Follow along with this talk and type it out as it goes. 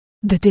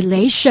The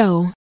Delay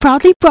Show,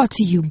 proudly brought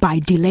to you by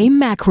Delay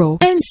Macro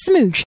and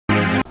Smooch.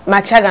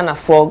 Machagana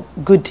for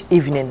good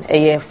evening.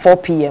 4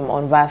 p.m.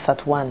 on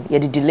Varsat 1.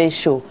 The Delay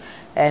Show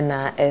and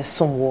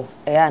Sumwo.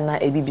 Na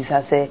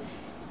ebibisa say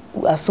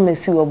asume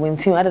si wo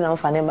bunti. I don't know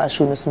if I never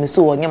show no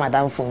so wo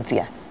madam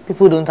funtia.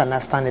 People don't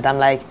understand it. I'm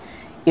like,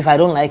 if I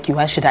don't like you,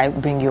 why should I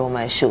bring you on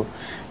my show?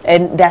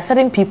 And there are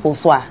certain people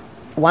so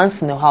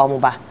once in a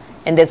while,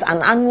 and there's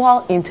an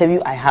annual interview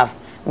I have.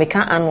 Make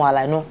an annual,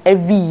 I know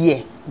every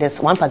year.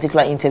 There's one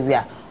particular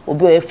interviewer will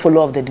be a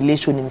follow of the Delay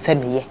Show in the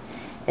same year,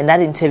 and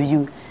that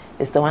interview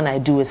is the one I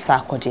do with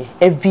Sarkodie.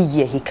 Every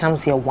year he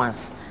comes here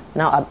once.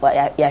 Now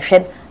I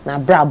shed na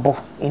brabo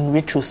in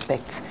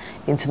retrospect.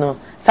 Into no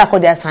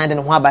Sarkodie signed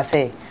and what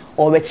say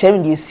or we're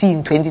sharing the scene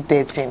in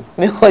 2013.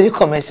 Me call you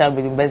commercial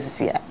building basis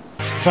here.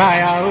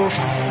 Fire, oh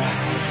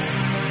fire.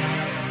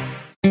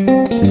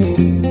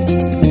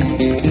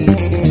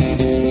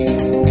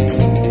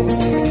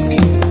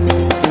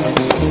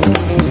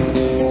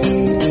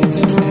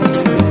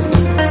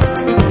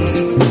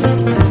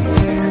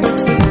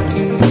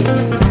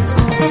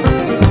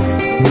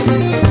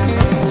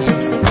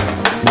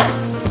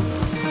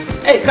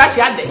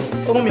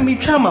 Me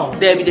chama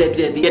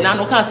Debbie and I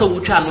no can't so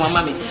wucha no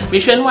mammy.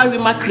 Michelle why we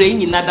ma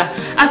crane in nada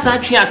as I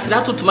try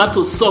to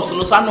tomato sauce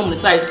no so I know the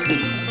size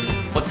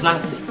what's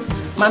Nancy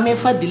mammy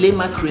for delay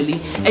mackerel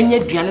and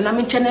yet Diana and I'm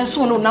in channel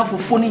so no now for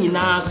phone in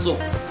our so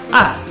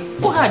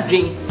who had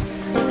drink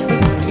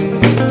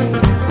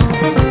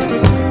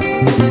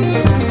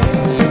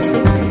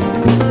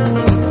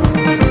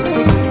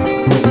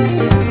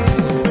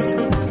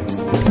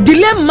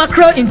delay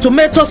mackerel in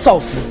tomato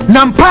sauce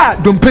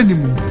nampa don't penny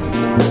mu.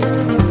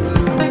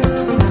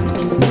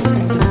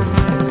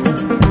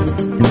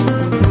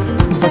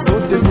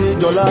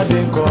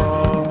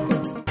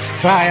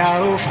 Fire,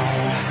 oh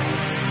fire.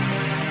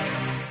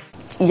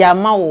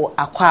 Yamao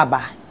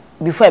Akwaba.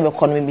 Before I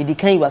become me,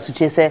 can you as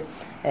to say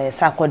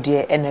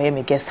Sarkodie and I am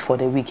a guest for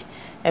the week.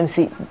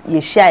 MC ye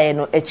share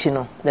no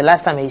echino. The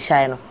last time ye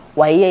share no,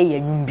 why ye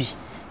yumbi.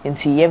 And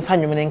see yen fan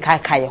human and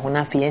kaya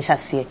hona fi yen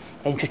shasi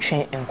and to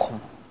train and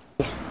come.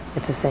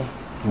 It's the same.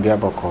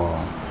 Biaboko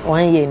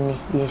 1 year ni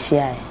ye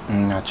share.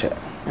 Nache.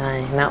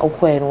 Aye, na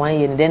okwe and 1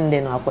 year then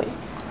akwe.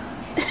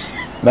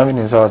 That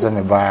means also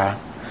me by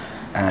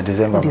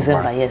December,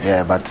 yes.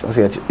 Yeah, but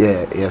also, it's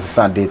a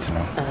sad date, you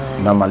know.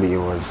 Normally it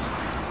was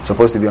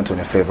supposed to be on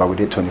 25th, but we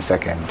did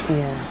 22nd.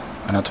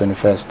 Yeah. And on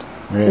 21st.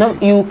 No,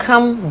 you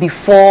come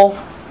before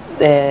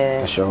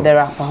the show. The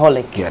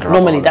Rapaholic. Yeah, the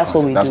normally Rapaholic that's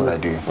concert. what we that's do.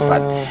 That's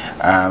what I do.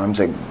 But I'm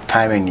just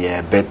timing,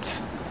 yeah,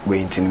 bet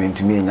waiting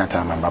to me in that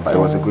time, but it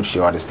was a good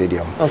show at the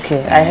stadium.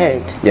 Okay, I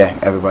heard. Yeah,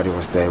 everybody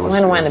was there. It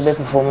was, when a bit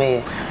before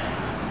me.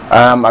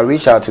 I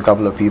reached out to a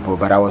couple of people,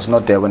 but I was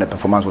not there when the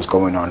performance was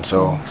going on.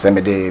 So, send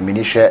me the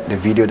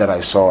video that I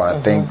saw. I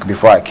think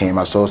before I came,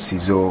 I saw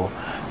Cizo,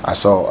 I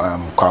saw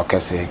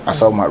Kwakese, I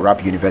saw my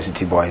Rap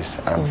University boys,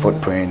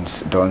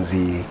 Footprints,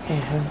 Donzi,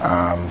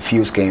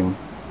 Fuse came,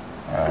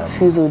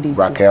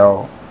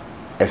 Raquel,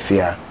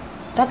 Efia.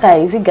 That guy,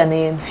 is he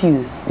Ghanaian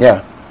Fuse?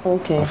 Yeah.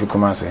 Okay.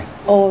 Kumasi.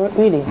 Oh,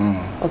 really?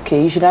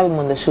 Okay, you should have him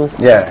on the show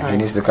sometime. Yeah, he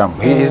needs to come.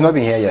 He's not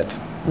been here yet.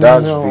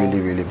 That's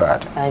really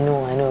bad. I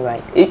know,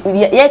 right.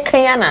 Yeah,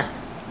 Kayana.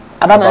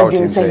 About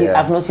him, say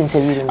I've not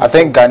interviewed him. I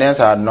think Ghanaians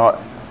are not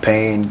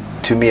paying,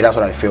 to me, that's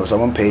what I feel. So I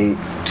won't pay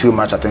too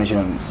much attention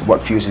on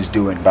what Fuse is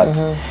doing. But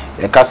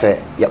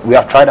we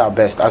have tried our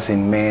best, as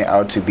in May,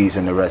 R2Bs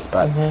and the rest.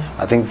 But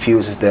I think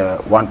Fuse is the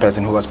one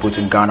person who has put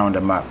in Ghana on the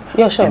map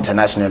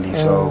internationally.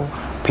 So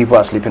people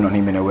are sleeping on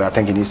him in a way. I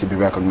think he needs to be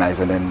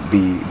recognized and then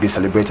be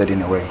celebrated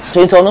in a way.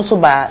 So it's also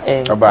by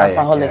and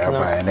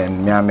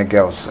then Miami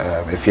girls,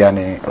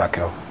 Efiane,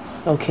 Raquel.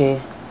 Okay.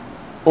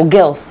 Or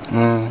girls?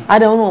 I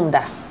don't know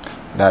that.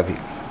 David.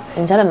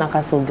 In China,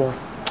 Nakaso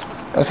girls.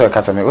 Also,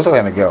 also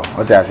I'm a girl.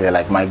 What I say,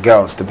 like my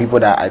girls, the people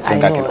that I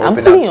think I can open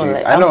up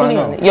to. I know.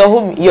 Your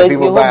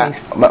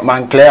homies.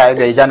 Man, Claire, I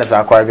be Janice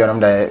acquire on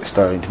the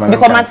story.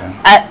 Because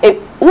I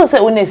was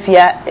a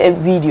fear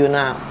video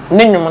now.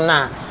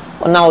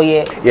 Now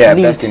yeah,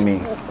 best in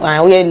me.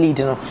 We lead,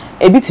 you know.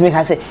 A bit to me,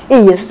 I say,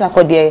 hey, yes,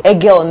 Sarkodie, a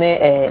girl,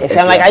 if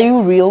I'm like, are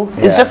you real?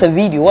 Yeah. It's just a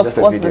video. What's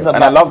this about?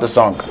 And I love the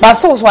song. But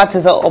so what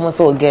is almost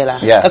so girl?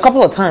 Yeah. A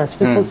couple of times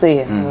people say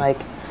it. I'm like,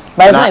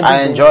 but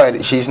I enjoy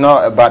it. She's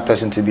not a bad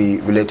person to be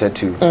related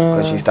to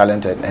because she's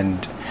talented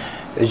and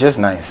it's just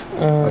nice.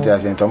 What I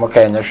say, and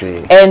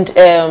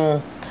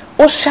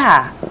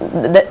Osha,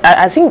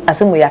 I think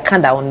as we are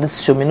kind of on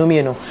this show,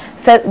 you know,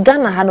 said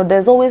Ghana,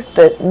 there's always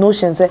the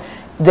notion say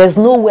there's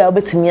no way I'll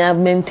be to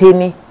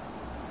maintain.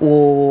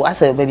 Oh, I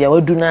said, baby, I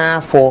will do now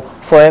for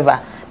forever.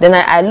 Then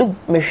I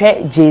look, me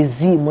share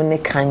Jay-Z, Mone,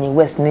 Kanye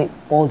West,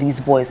 all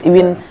these boys,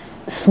 even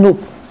Snoop.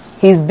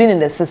 He's been in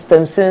the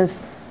system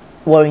since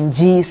Warren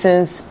G,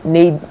 since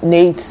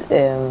Nate,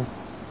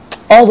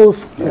 all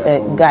those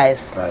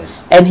guys,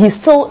 and he's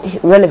still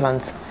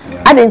relevant.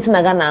 I didn't think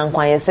Ghana and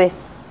Kwanye say,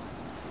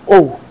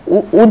 oh,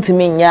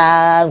 ultimately,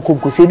 yeah,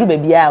 do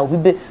baby,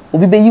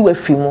 obi be you a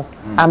film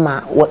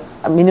ama what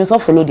I mean you so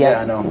follow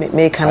there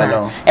me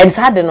can and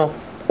sad no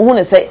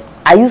who say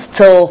are you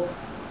still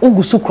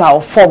ugusu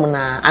crowd form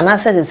na and I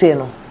said say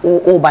no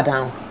over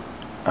down?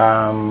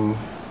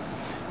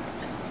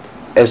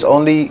 It's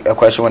only a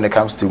question when it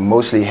comes to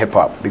mostly hip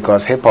hop,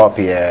 because hip hop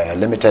is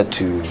limited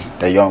to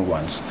the young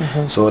ones.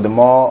 So the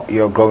more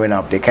you're growing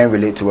up, they can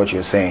relate to what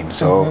you're saying.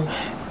 So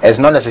it's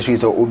not necessarily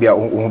so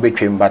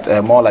ubia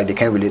but more like they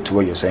can relate to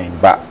what you're saying.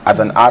 But as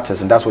an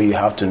artist, and that's what you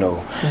have to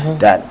know,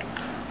 that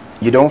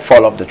you don't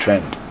fall off the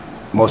trend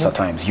most of the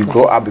times. You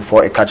grow up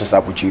before it catches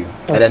up with you.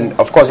 And then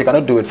of course you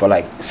cannot do it for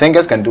like,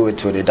 singers can do it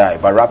till they die,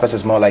 but rappers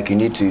is more like you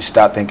need to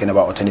start thinking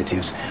about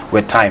alternatives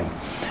with time.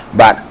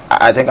 But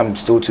I think I'm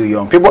still too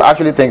young. People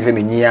actually think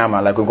me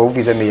nyama, like go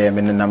visit me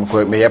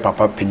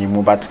papa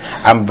pinimu, but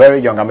I'm very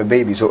young, I'm a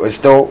baby, so I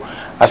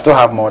still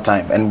have more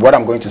time. And what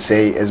I'm going to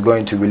say is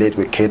going to relate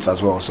with kids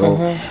as well. So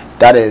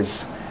that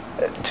is,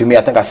 to me,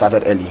 I think I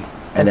started early,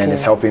 and then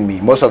it's helping me.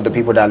 Most of the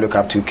people that I look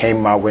up to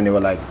came out when they were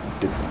like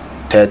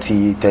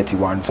 30,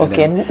 31. So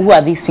okay, and who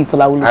are these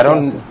people I will look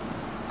up to?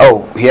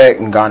 Oh, here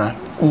in Ghana.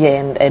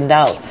 Yeah, and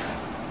out.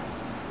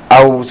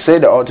 I would say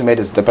the ultimate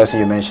is the person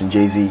you mentioned,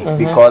 Jay-Z,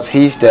 because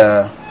he's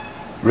the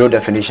real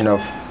definition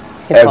of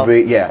hip-hop.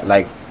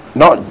 like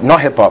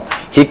not hip hop.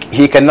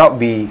 He cannot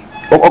be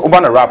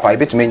one a rapper. I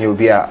bet you'll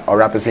be a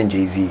rapper saying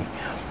Jay-Z,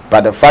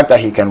 but the fact that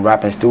he can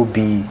rap and still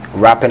be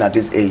rapping at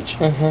this age,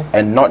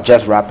 and not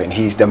just rapping,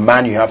 he's the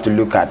man you have to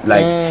look at.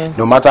 Like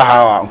no matter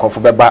how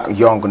uncomfortable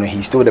young,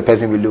 he's still the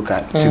person we look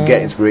at to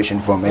get inspiration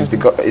from. It's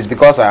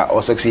because I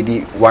also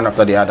succeed one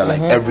after the other,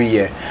 like every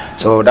year.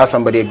 So that's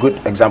somebody, a good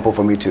example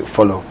for me to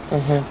follow.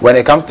 When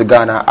it comes to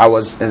Ghana, I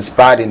was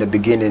inspired in the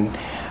beginning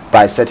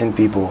by certain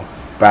people,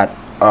 but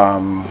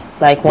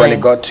like when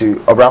it got to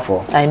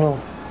Obrafo, I know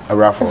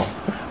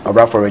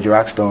Obrafo, Reggie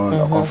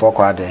Rackstone, Okonfo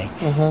Kwade,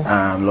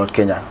 Lord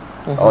Kenya,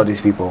 all these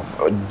people,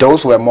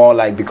 those were more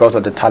like because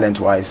of the talent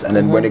wise. And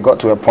then when it got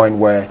to a point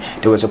where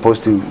they were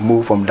supposed to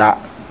move from that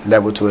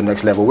level to the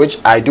next level, which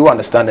I do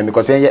understand them,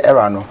 because in the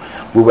era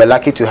we were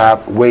lucky to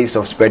have ways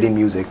of spreading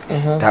music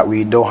that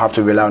we don't have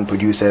to rely on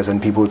producers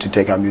and people to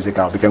take our music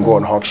out. We can go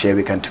on Hawkshare,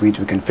 we can tweet,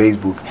 we can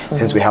Facebook,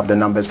 since we have the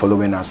numbers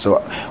following us.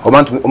 So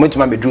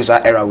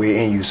era we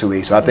in use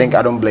away. So I think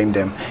I don't blame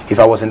them. If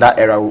I was in that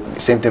era,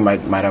 same thing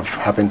might have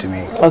happened to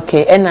me.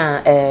 Okay, and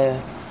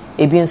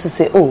ebi nso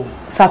say, oh,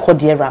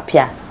 Sarkodie rap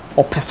ya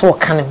or person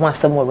can ho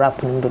asem wo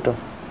rap nim dodo.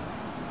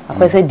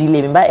 I say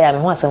delay me ba e am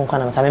ho asem kwa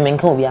na me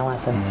menka obi a ho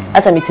asem.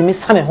 Asa metimi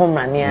sa me ho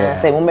mrane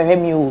say mo behwe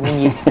mi o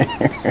mi ye.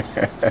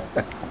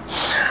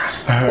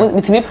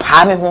 Metimi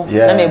pa me ho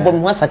na me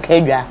bom ho asaka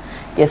adwa.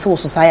 Yes wo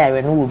society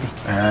we no obi.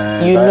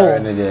 You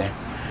know.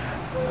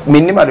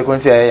 Minimum the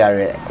country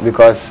yare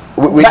because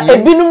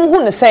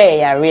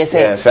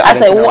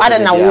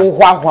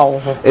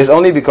it's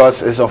only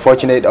because it's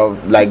unfortunate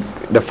of like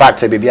the fact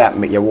that baby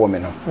your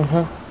woman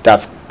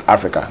that's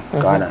Africa,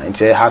 Ghana. And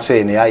say how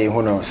say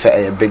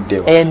say a big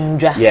deal.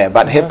 Yeah,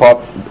 but hip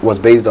hop was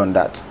based on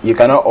that. You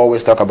cannot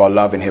always talk about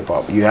love in hip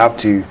hop. You have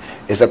to,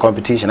 it's a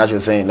competition, as you're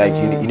saying, like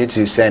you need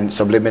to send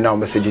subliminal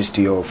messages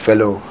to your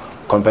fellow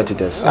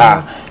competitors.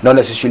 Not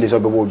necessarily so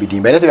people will be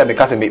deemed. But that's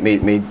because it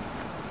made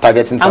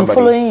targeting somebody. I'm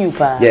following you,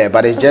 pa. Yeah,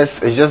 but it's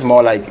just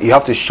more like you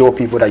have to show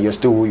people that you're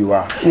still who you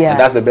are. Yeah. And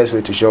that's the best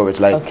way to show it.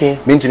 Like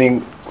mean to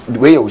me the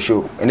way you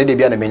show and then they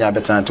be on the mania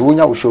better to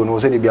will show no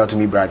say they be out to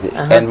me brag it.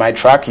 And my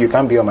track, you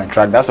can't be on my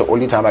track. That's the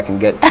only time I can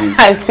get to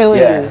I feel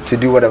you. To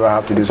do whatever I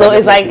have to do. So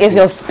it's like it's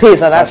your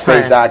space at that time.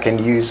 Space that I can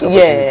use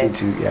opportunity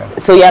to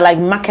So you're like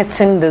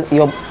marketing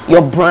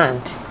your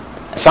brand.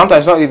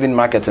 Sometimes not even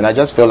marketing. I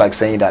just feel like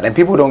saying that. And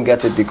people don't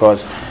get it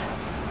because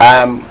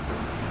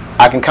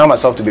I can count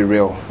myself to be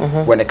real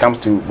when it comes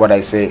to what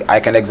I say. I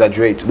can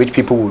exaggerate, which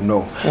people will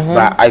know.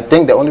 But I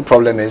think the only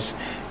problem is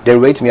they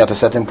rate me at a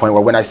certain point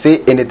where when I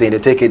say anything, they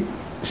take it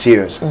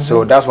serious.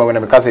 So that's why when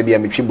I'm because I'm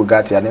a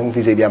Bugatti, and then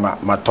say I'm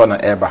a ton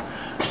of Eba,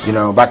 you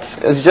know. But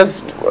it's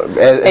just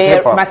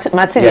hip hop.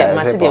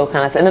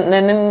 And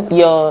then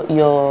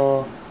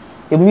your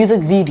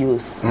music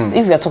videos.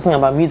 If you're talking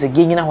about music,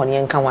 you know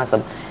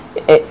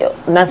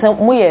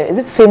is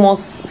it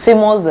famous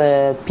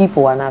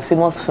people and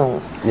famous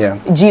films? Yeah.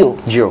 Geo.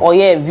 Or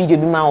video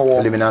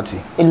Illuminati.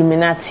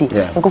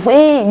 Yeah. And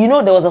hey, you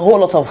know there was a whole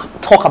lot of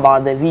talk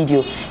about the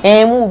video.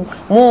 And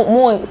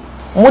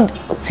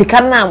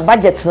sikana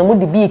budget na mo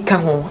be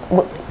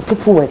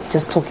people were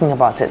just talking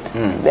about it.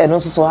 And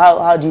also so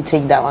how do you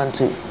take that one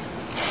too?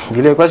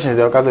 The question is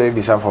the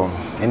be from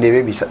and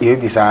they be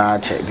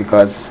check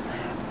because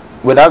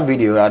with that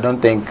video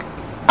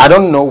I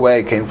don't know where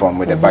it came from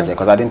with the budget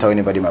because I didn't tell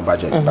anybody my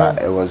budget,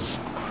 but it was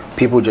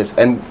people just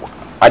and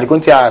I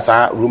didn't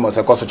tell rumors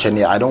across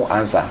the I don't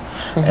answer,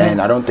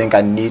 and I don't think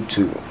I need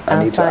to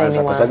answer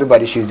because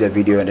everybody shoots their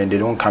video and then they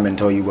don't come and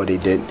tell you what they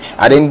did.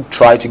 I didn't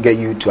try to get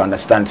you to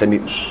understand.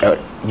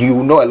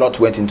 You know a lot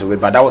went into it,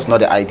 but that was not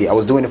the idea. I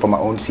was doing it for my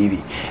own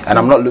CV, and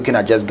I'm not looking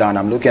at just Ghana.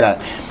 I'm looking at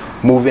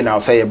moving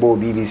outside a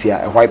BBC,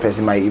 a white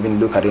person might even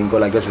look at it and go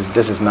like, this is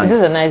nice. This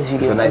is a nice video.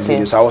 It's a nice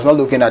video. So I was not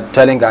looking at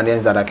telling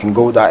Ghanaians that I can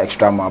go that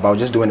extra mile, but I was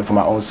just doing it for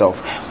my own self.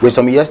 With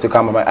some years to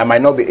come, I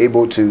might not be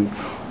able to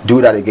do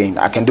that again.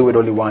 I can do it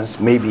only once,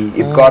 maybe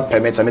if God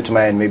permits me to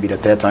my end, maybe the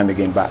third time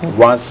again. But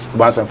once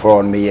and for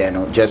all, me,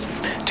 just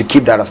to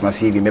keep that as my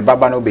CV. Me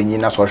baba no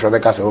benyina so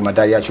Rebecca say, oh, my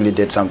daddy actually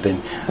did something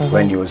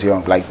when he was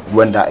young, like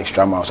went that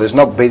extra mile. So it's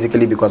not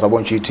basically because I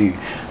want you to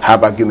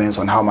have arguments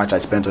on how much I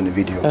spent on the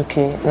video.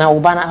 Okay. Now,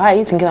 Ubana, how are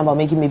you thinking about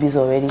making babies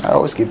already? I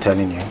always keep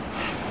telling you.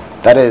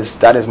 That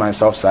is my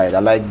soft side. I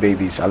like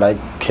babies. I like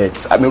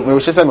kids. I mean,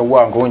 we should say me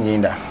I'm going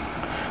in there.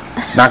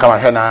 No,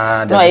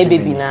 a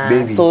baby now.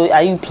 Baby. So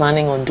are you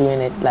planning on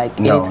doing it like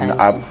anytime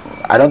soon?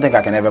 I don't think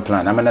I can ever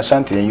plan. I'm an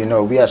Ashanti,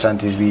 and we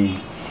Ashantis,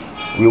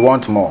 we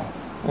want more.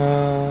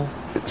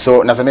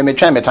 So now me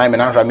try my time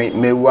and answer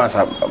me once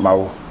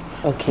my.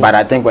 Okay. But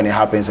I think when it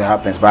happens, it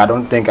happens. But I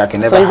don't think I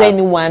can ever. So is there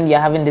anyone you're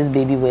having this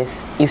baby with?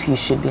 If you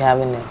should be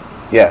having it.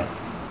 Yeah.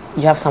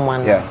 You have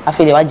someone. Yeah. I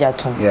feel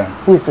yeah.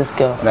 Who is this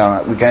girl?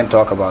 No, we can't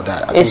talk about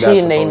that. Is she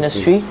in the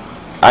industry?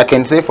 I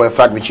can say for a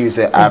fact with you,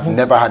 say I've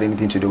never had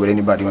anything to do with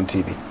anybody on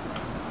TV.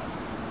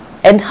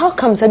 And how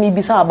come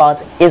Bisa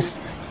about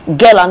is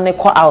girl and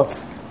Neko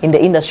out in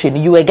the industry?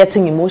 You were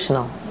getting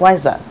emotional. Why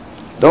is that?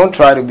 Don't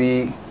try to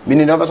be.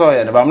 Meaning never saw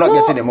it, but I'm not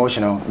getting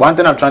emotional. One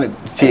thing I'm trying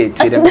to say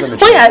them. When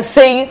you're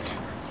saying,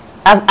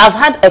 I've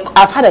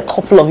had a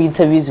couple of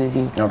interviews with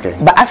you. Okay.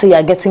 But I say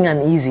you're getting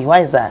uneasy. Why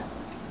is that?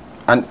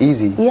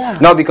 Uneasy? Yeah.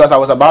 No, because I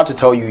was about to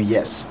tell you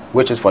yes,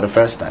 which is for the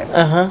first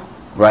time.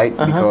 Right?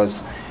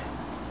 Because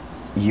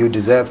you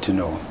deserve to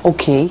know.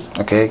 Okay.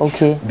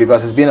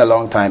 Because it's been a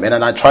long time, and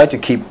then I tried to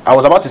keep. I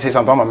was about to say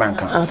something, my man.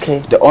 Okay.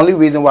 The only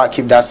reason why I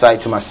keep that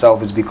side to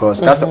myself is because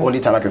that's the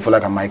only time I can feel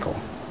like I'm Michael.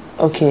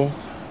 Okay.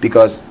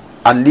 Because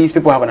at least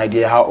people have an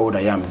idea how old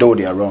I am, though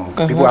they are wrong.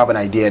 People have an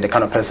idea the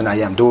kind of person I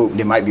am, though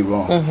they might be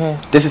wrong.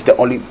 This is the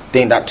only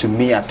thing that to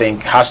me I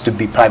think has to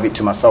be private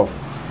to myself.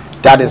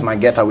 That is my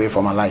getaway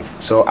from my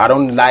life. So I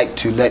don't like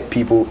to let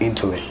people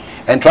into it.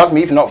 And trust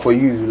me, if not for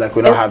you, like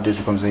we'll not have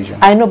this conversation.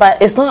 I know, but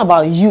it's not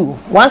about you.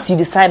 Once you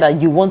decide that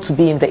you want to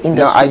be in the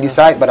industry, no, I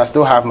decide, but I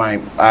still have my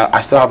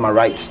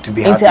rights to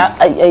be happy.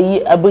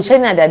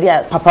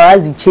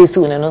 Paparazzi chase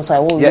you, and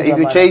also if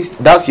you chase,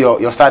 that's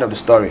your side of the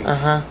story.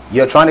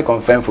 You're trying to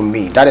confirm from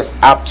me. That is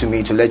up to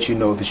me to let you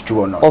know if it's true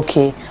or not.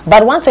 Okay,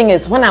 but one thing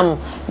is when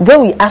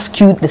we ask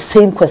you the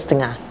same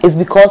question, is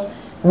because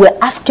we're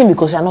asking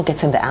because you're not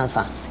getting the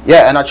answer.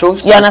 Yeah, and I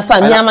chose to. You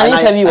understand? I'm an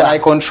interviewer. And I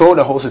control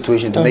the whole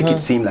situation to make it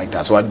seem like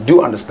that. So I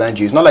do understand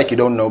you. It's not like you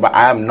don't know, but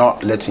I am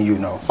not letting you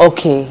know.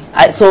 Okay.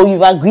 So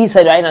you've agreed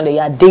said right now that you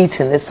are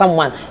dating. There's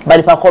someone. But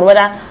if I call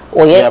whether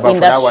or but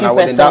industry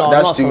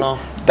person or not.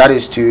 That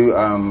is too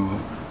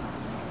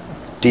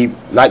deep.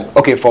 Like,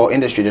 okay, for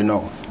industry to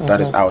know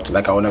that is out.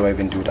 Like, I will never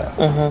even do that.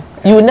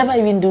 You will never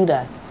even do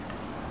that?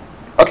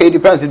 Okay, it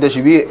depends. If there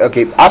should be,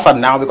 okay, as of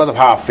now, because of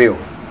how I feel,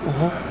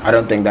 I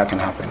don't think that can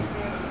happen.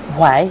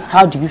 Why?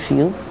 How do you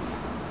feel?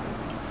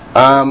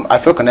 I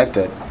feel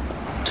connected.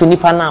 To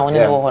Nipa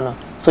now,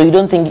 so you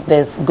don't think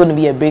there's going to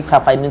be a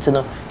breakup? I need to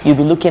know. You'll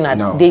be looking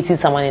at dating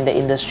someone in the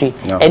industry.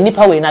 No. And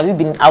Nipa, have you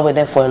been out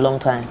there for a long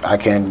time? I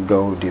can't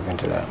go deep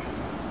into that.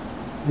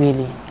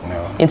 Really?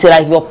 No. Into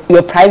like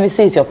your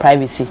privacy is your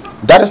privacy.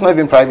 That is not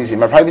even privacy.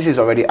 My privacy is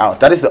already out.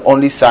 That is the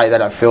only side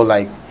that I feel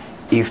like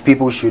if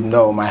people should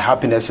know, my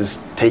happiness is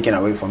taken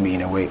away from me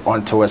in a way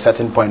until a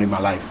certain point in my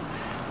life.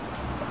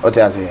 What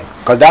I say?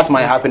 Because that's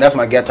my happiness, that's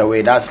my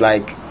getaway. That's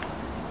like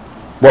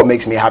what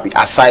makes me happy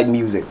aside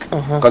music.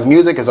 Because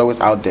music is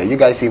always out there. You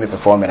guys see me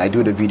performing. I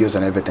do the videos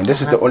and everything.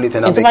 This is the only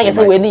thing that makes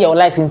me happy. Your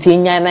life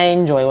and I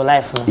enjoy your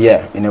life. No?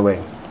 Yeah, in a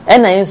way.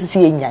 And I used to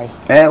see enjoy.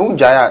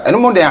 And no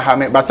more than have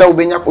me, but so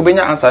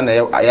ubenya answer na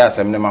ya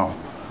asem ne ma.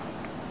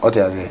 What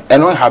I say?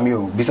 And no have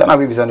you. Bisa na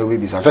bisa no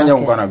bisa. Sanya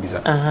unko na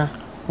bisa.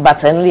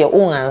 But only your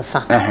own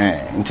answer.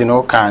 Into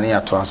no can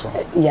ya to aso.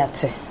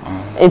 Yate.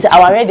 It's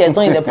our radio is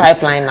not in the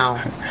pipeline now.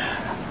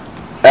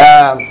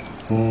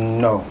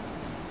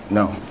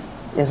 No.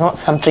 It's not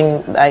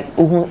something like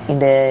in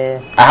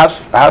the. I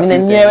have in the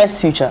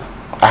nearest future.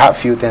 I have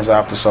few things I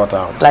have to sort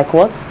out. Like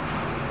what?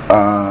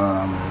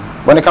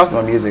 When it comes to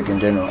my music in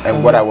general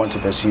and what I want to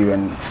pursue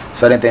and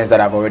certain things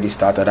that I've already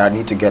started, I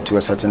need to get to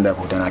a certain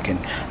level, then I can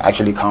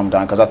actually calm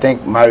down. Because I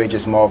think marriage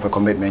is more of a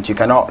commitment. You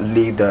cannot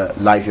live the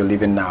life you're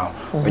living now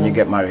when you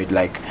get married.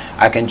 Like,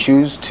 I can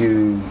choose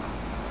to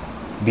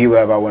be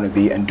wherever I want to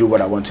be and do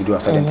what I want to do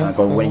at certain times.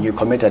 But when you're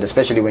committed,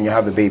 especially when you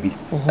have a baby,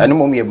 and the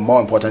moment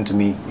more important to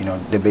me,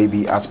 the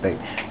baby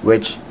aspect,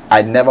 which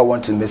I never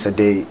want to miss a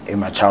day in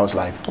my child's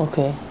life.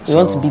 Okay. You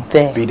want to be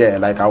there? Be there.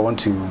 Like, I want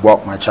to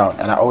walk my child.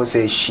 And I always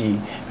say she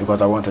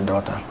because I want a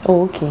daughter.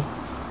 Oh, okay.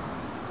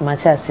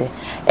 Matias.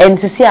 And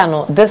to see,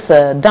 this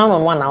Down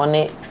on One, I want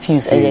to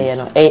fuse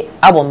a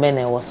album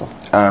bene also.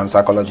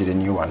 Sarkodie, the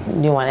new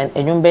one. New one.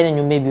 And you been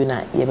you maybe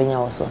not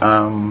also.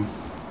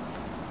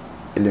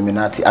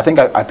 Illuminati. I think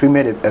I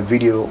premiered a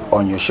video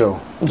on your show.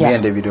 Me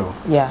and the video.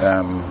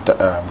 Yeah.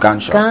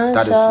 Gunshot.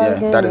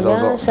 That is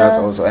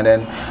also. And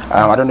then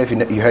I don't know if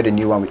you heard the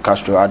new one with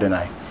Castro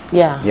Adonai.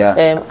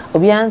 Yeah.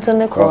 Obi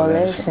Anthony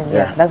Coalition.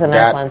 Yeah, that's a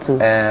nice one too.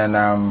 And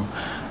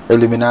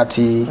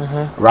Illuminati,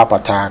 Rap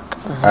Attack,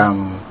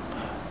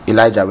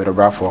 Elijah with a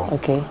Brafo.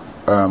 Okay.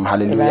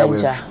 Hallelujah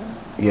Elijah.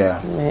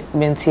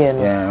 with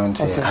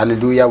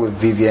Hallelujah with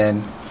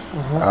Vivian.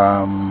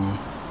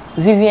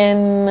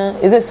 Vivian,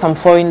 is it some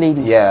foreign lady?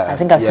 Yeah, I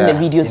think I've seen the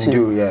video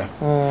too.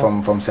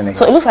 From Senegal.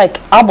 So it looks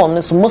like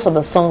album. So most of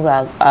the songs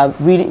are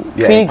really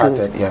pretty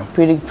good. Yeah,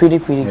 pretty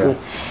good.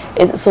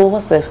 So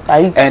what's the?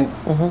 And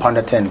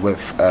Panda 10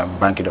 with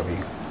Banky W.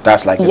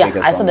 That's like the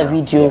biggest I saw the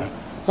video. Yeah.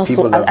 I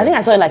think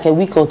I saw it like a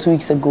week or 2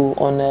 weeks ago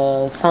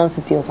on Sound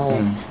City or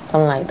something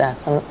like that.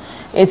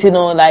 It's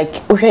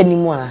like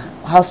anymore.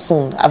 How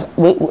soon?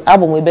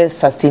 Album will be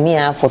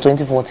sustaining for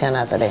 2014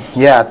 as a day.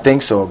 Yeah, I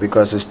think so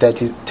because it's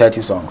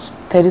 30 songs.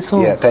 30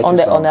 songs. Yeah, 30 on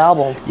the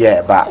album.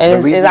 Yeah, but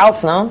and it's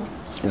out now.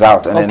 It's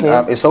out, and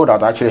then it's sold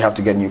out. I actually have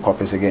to get new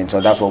copies again, so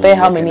that's what. But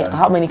how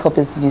many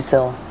copies did you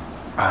sell?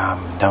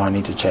 That I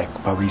need to check,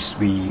 but we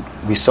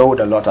sold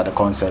a lot at the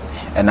concert,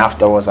 and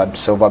afterwards at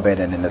Silverbed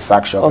and in the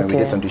sack shop, and we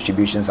did some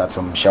distributions at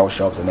some shell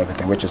shops and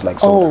everything, which is like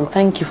sold out.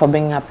 Thank you for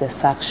bringing up the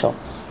sack shop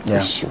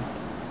issue.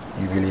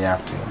 You really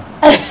have to.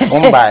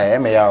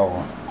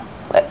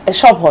 A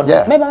shop on.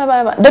 Yeah. Maybe.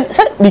 I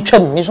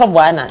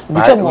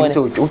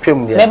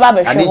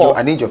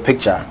need your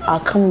picture. I'll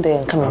come there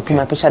and put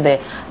my picture there.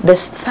 The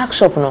sack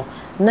shop,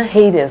 na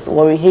haters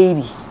were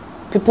Haiti.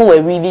 People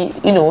were really,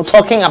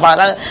 talking about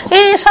that.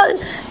 Hey,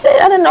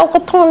 I don't know,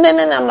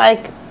 and I'm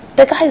like,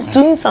 the guy is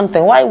doing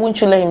something. Why won't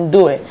you let him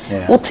do it?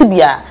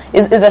 Yeah.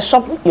 Is a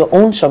shop your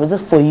own shop? Is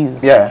it for you?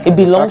 Yeah. It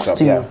belongs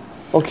to you.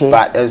 Okay.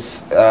 But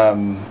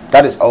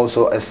that is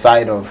also a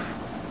side of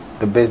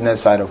the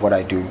business side of what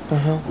I do,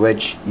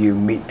 which you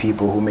meet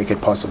people who make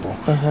it possible.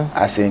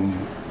 As in,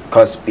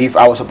 because if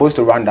I was supposed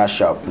to run that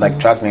shop, like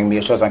trust me,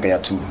 a short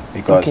too,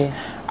 because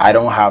I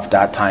don't have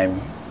that time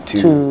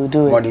to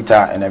do monitor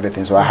and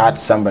everything. So I had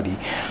somebody,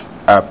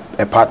 a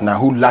partner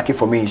who, lucky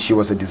for me, she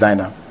was a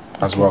designer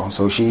as well.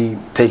 So she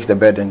takes the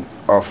burden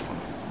of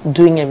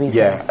doing everything.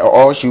 Yeah.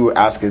 All she would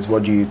ask is,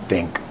 what do you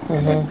think?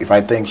 And if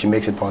I think, she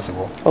makes it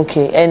possible.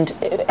 Okay. And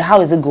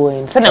how is it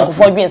going? So now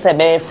before being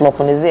said flop,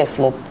 and is it a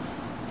flop?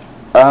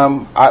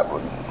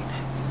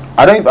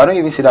 I don't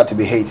even see that to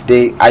be hate.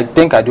 I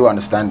think I do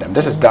understand them.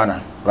 This is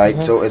Ghana,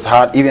 right? So it's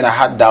hard. Even I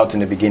had doubt in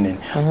the beginning,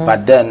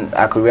 but then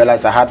I could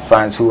realize I had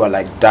fans who are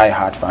like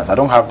die-hard fans. I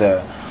don't have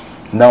the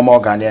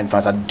normal Ghanaian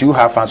fans. I do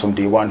have fans from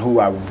day one who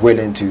are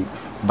willing to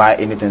buy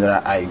anything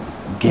that I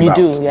give out.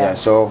 You do, yeah.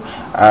 So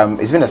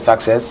it's been a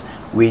success.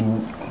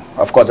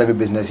 Of course, every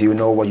business, you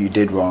know what you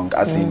did wrong,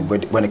 as in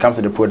when it comes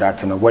to the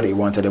product and what they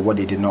wanted and what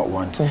they did not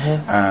want.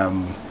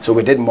 So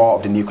we did more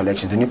of the new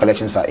collections. The new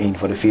collections are in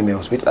for the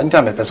females. For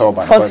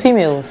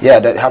females?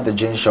 Yeah, they have the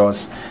jean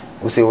shorts.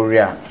 We say, oh,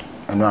 yeah.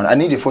 I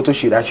need a photo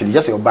shoot, actually,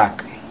 just your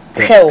back.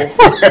 Hell.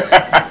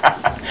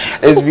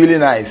 It's really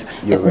nice.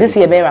 This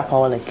year, very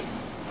Rapaholic.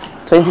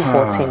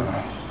 2014.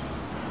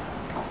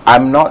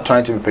 I'm not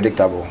trying to be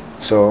predictable.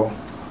 So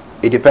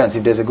it depends.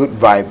 If there's a good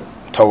vibe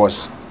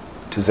towards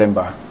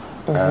December,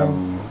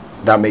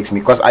 that makes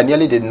me, because I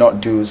nearly did not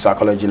do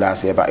Sarkodie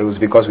last year, but it was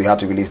because we had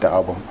to release the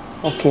album.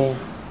 Okay.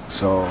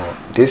 So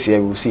this year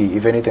we'll see.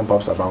 If anything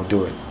pops up, I'll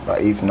do it.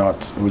 But if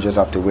not, we just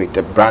have to wait.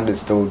 The brand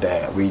is still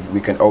there.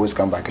 We can always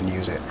come back and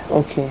use it.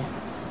 Okay.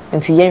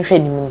 Until you say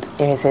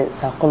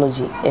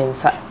Sarkodie and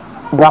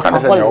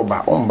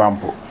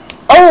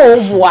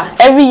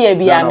every year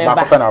be a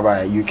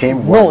member. You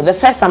came once. No, the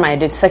first time I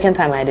did, second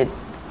time I did,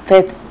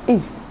 third.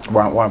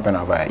 One pen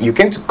over. You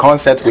came to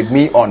concert with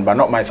me on, but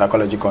not my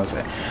Sarkodie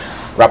concert.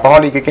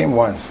 Rapaholic, you came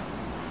once.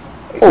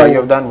 But you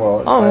have done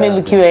well. Oh, me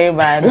look very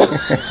bad.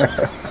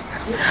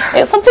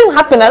 Something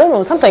happened. I don't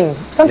know. Something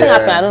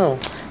happened. I don't know.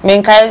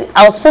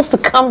 I was supposed to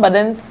come, but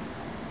then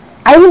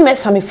I even met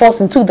Sammy Force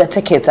and took the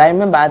ticket. I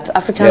remember at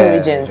African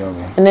Regions,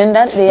 and then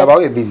that day. No, but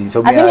we're busy.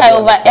 So I think I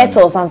overate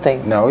or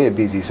something. No, we're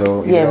busy.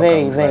 So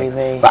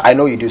very. But I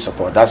know you do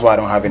support. That's why I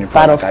don't have any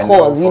problem. But of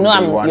course,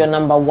 I'm your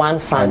number one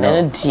fan.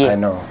 I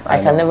know.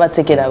 I can never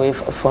take it away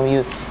from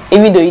you,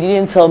 even though you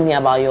didn't tell me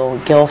about your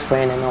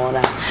girlfriend and all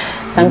that.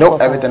 You know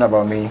everything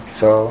about me,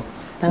 so.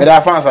 But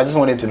our fans, I just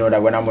want him to know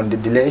that when I'm on the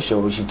Delay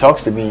show, she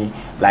talks to me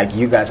like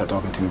you guys are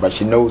talking to me, but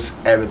she knows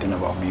everything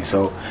about me.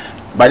 So.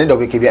 By the end of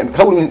the week,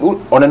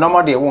 on a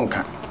normal day, I won't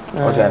come.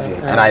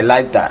 And I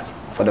like that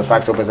for the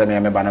fact that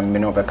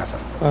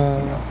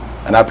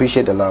and I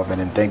appreciate the love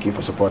and thank you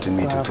for supporting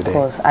me today. Of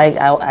course,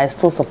 I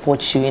still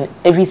support you in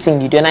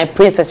everything you do, and I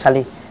pray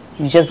especially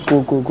you just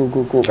go.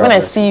 When I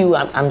see you,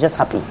 I'm just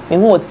happy.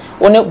 And what?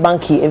 On a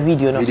banky a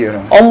video, no.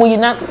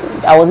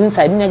 I was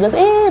inside and I goes,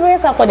 hey,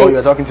 where's Sarkodie? Oh,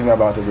 you're talking to me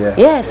about it, yeah.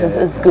 Yes,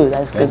 it's good.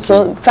 That's good.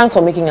 So thanks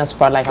for making us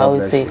proud, like I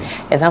always say,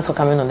 and thanks for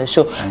coming on the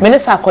show. Many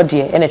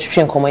Sarkodie and a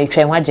train come you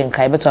try and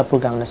cry better a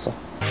program so.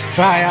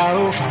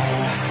 Fire.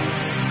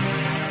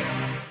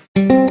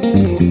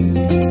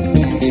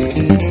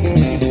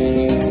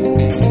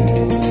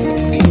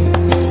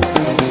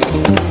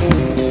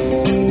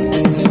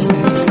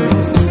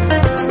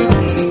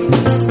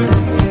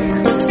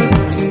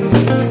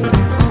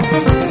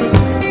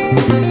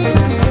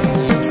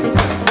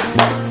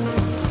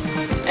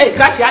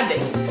 Crash your day.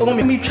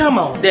 me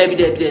chama.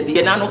 Debbie.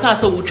 And I no can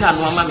so which are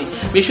no mammy.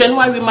 Mission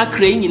why we ma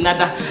crane in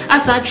nada.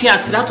 As I treat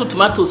that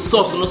tomato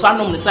sauce, no so I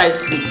know the size.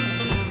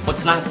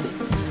 What's Nancy?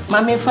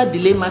 Mammy for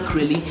delay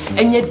mackerel,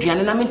 and yet Diana,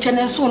 and I'm in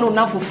China so no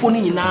now for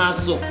phoning in our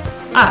so.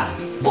 Ah,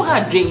 who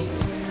had drink?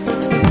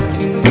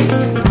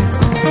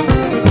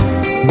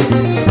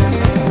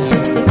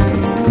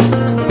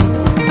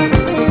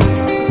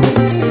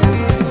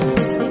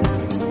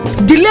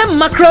 Delay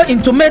mackerel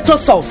in tomato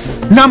sauce.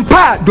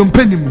 Nampa don't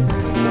penny mu.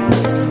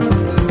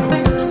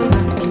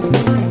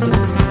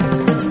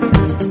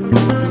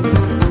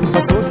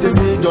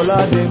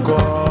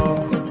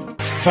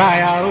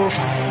 Fire, oh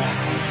fire.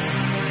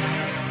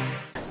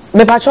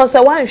 Me patrol say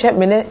one share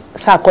me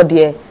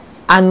Sarkodie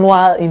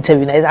annual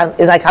interview. It's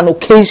like an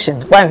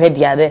occasion. One heard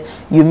the other,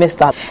 you missed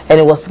out, and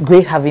it was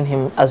great having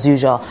him as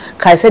usual.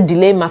 Kai said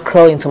delay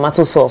mackerel in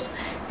tomato sauce,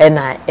 and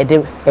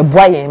a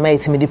boy in my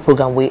timid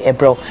program way a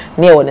bro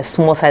near on a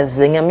small sizes.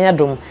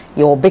 Nyamiadum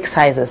your big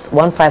sizes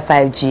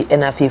 155G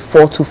and a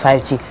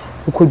 425G.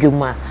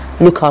 Ukujuma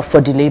look out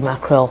for delay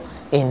mackerel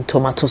in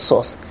tomato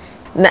sauce.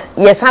 Na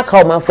yes, I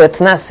call man for it.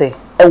 Nase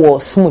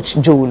ewo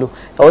smooch jolo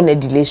on a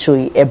delay show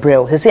e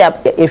bro. He say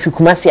if you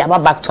come see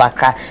about back to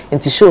Accra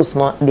into shows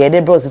no the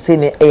other bros say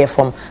ne air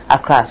from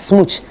Accra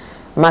smooch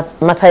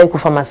Matayeku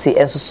pharmacy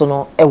and so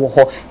no ewo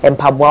ho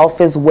empaboa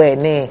office where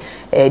ne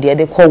the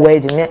other call where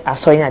the ne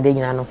asori na de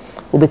nyina no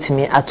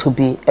obetimi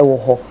atobi ewo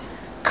ho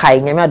kai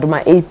nyame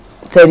adoma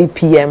 8:30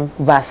 p.m.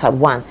 verse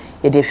 1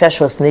 e dey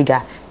shows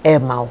nigga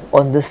Emma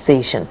on the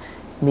station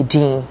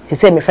Medin. He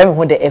said me friend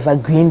who the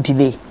evergreen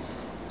delay.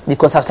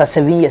 Because after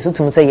 7 years, so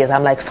to me say yes,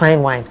 I'm like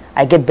fine wine.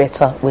 I get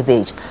better with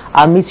age.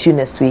 I'll meet you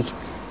next week.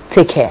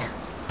 Take care.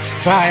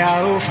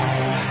 Fire, oh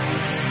fire.